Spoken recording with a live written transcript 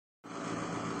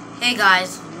Hey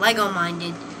guys, Lego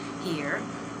Minded here,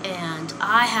 and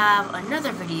I have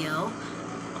another video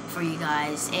for you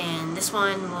guys, and this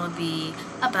one will be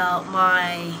about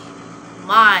my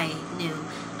new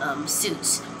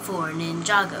suits for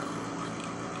Ninjago,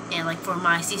 and like for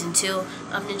my season 2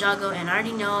 of Ninjago. And I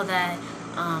already know that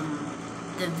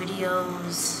the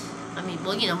videos,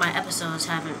 my episodes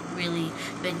haven't really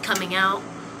been coming out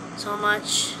so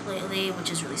much lately, which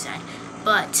is really sad,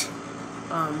 but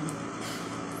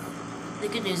the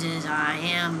good news is I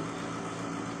am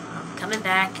coming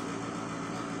back.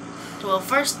 Well,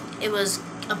 first it was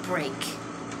a break.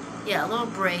 Yeah, a little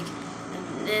break.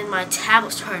 And then my tablet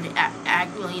started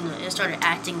it started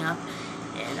acting up.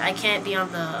 And I can't be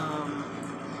on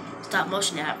the stop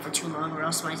motion app for too long, or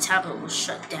else my tablet will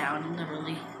shut down,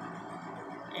 literally.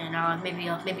 And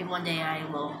maybe one day I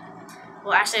will.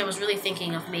 Well, actually, I was really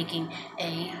thinking of making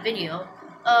a video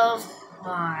of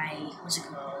my, what's it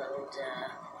called?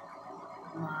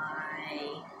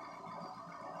 My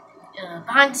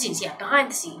behind the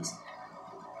scenes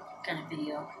kind of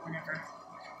video, whatever.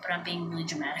 But I'm being really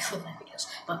dramatic with my videos.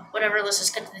 But whatever, let's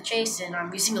just cut to the chase. And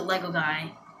I'm using the Lego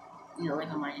guy,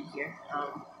 Lego Minded here.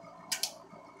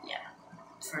 Yeah,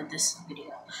 for this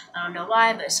video. I don't know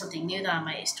why, but it's something new that I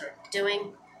might start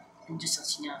doing, and just to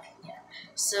let you know. Yeah.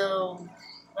 So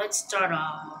let's start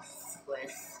off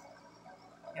with.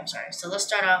 So let's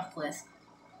start off with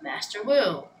Master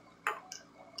Wu.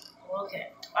 Okay.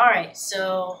 Alright,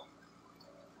 so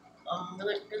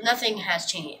really, nothing has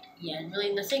changed. Yeah,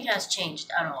 really nothing has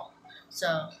changed at all.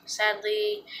 So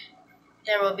sadly,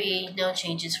 there will be no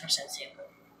changes for Sensei Wu.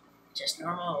 Just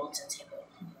normal old Sensei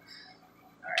Wu.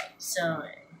 Alright, so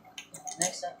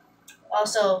next up.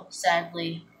 Also,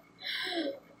 sadly,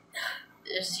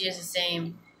 just use the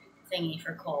same thingy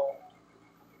for Cole.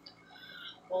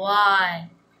 Why?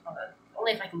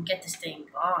 Only if I can get this thing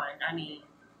on. I mean,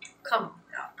 come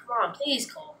on, please,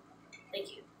 Cole.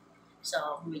 Thank you.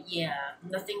 So yeah,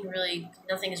 nothing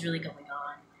is really going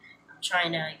on. I'm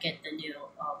trying to get the new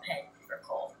head for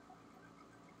Cole,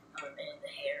 and the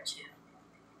hair too.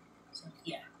 So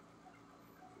yeah.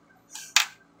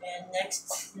 And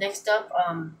next up,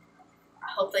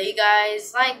 I hope that you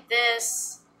guys like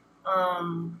this.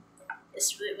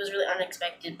 It was really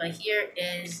unexpected, but here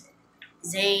is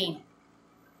Zane.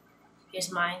 Here's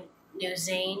my new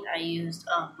Zane. I used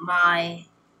my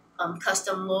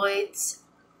custom Lloyd's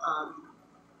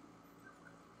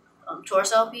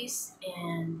torso piece,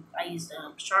 and I used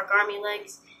Shark Army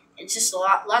legs. It's just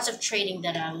lots of trading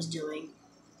that I was doing,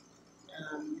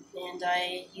 and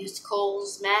I used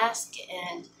Cole's mask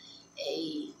and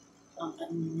a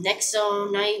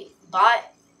Nexo Knight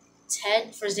bot's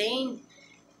head for Zane,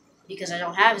 because I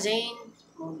don't have Zane.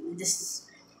 Well,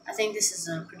 I think this is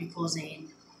a pretty cool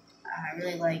Zane. I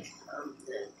really like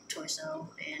the torso,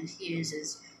 and here's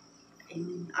his.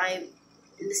 In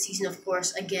the season, of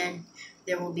course, again,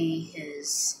 there will be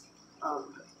his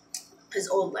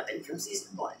old weapon from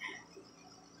season 1.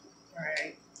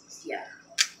 Alright, yeah.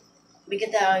 Let me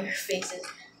get that out of your faces.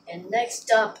 And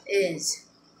next up is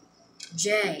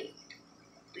Jay.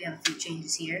 We have a few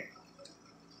changes here.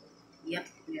 Yep,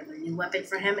 we have a new weapon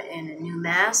for him and a new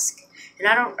mask. And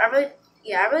I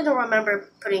really don't remember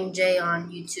putting Jay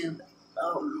on YouTube,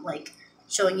 like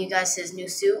showing you guys his new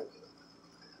suit.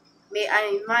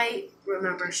 I might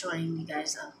remember showing you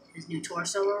guys his new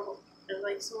torso or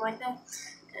like something like that.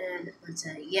 And let's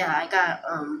say, yeah, I got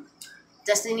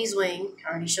Destiny's Wing.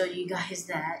 I already showed you guys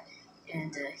that.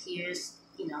 And here's,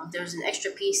 there's an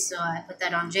extra piece, so I put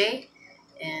that on Jade.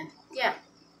 And yeah.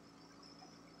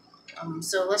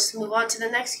 So let's move on to the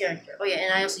next character. Oh yeah,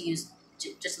 and I also used,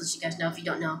 just to let you guys know if you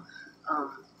don't know,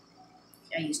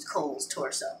 I used Cole's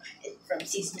torso from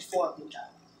season 4 of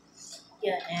Ninjago.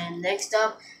 Yeah, and next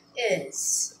up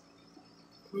is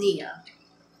Nia.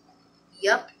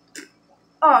 Yup.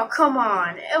 Oh, come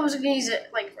on. I was gonna use it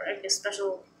like for a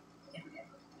special.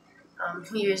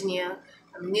 Here's Nia.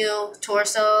 New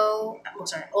torso.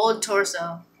 Old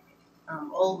torso.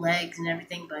 Old legs and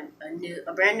everything, but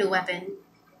a brand new weapon.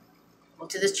 Well,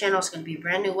 to this channel, it's gonna be a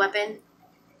brand new weapon.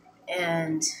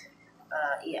 And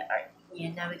yeah, alright.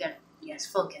 Yeah, now we got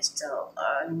focused. So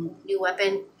new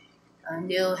weapon, a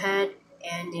new head,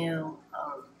 and new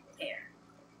hair.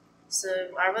 So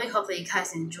I really hope that you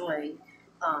guys enjoyed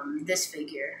this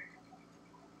figure.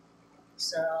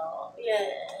 So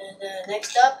yeah, and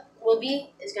next up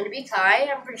is going to be Kai.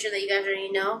 I'm pretty sure that you guys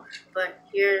already know, but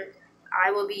here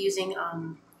I will be using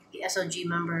the SOG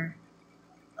member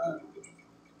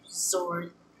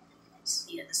sword.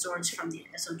 Yeah, the swords from the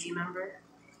SOG member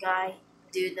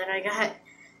dude that I got.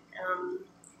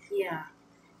 Yeah,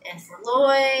 and for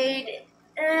Lloyd,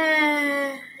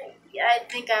 I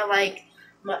think I like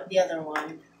the other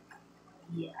one.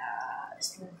 Yeah.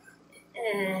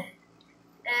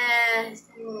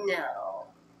 No.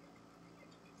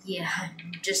 Yeah,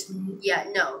 just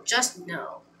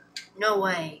no. No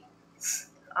way.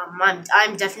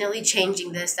 I'm definitely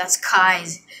changing this. That's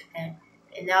Kai's, and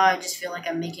now I just feel like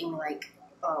I'm making like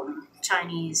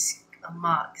Chinese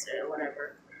mocks or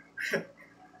whatever.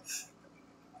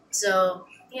 So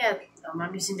yeah,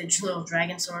 I'm using the little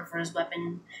dragon sword for his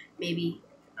weapon. Maybe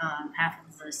half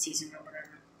of the season or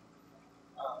whatever.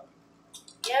 Um,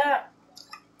 yeah.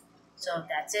 So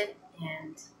that's it,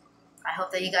 and I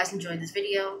hope that you guys enjoyed this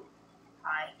video.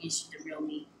 Hi, it's the real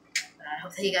me. I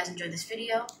hope that you guys enjoyed this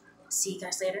video. I'll see you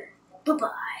guys later. Bye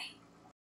bye.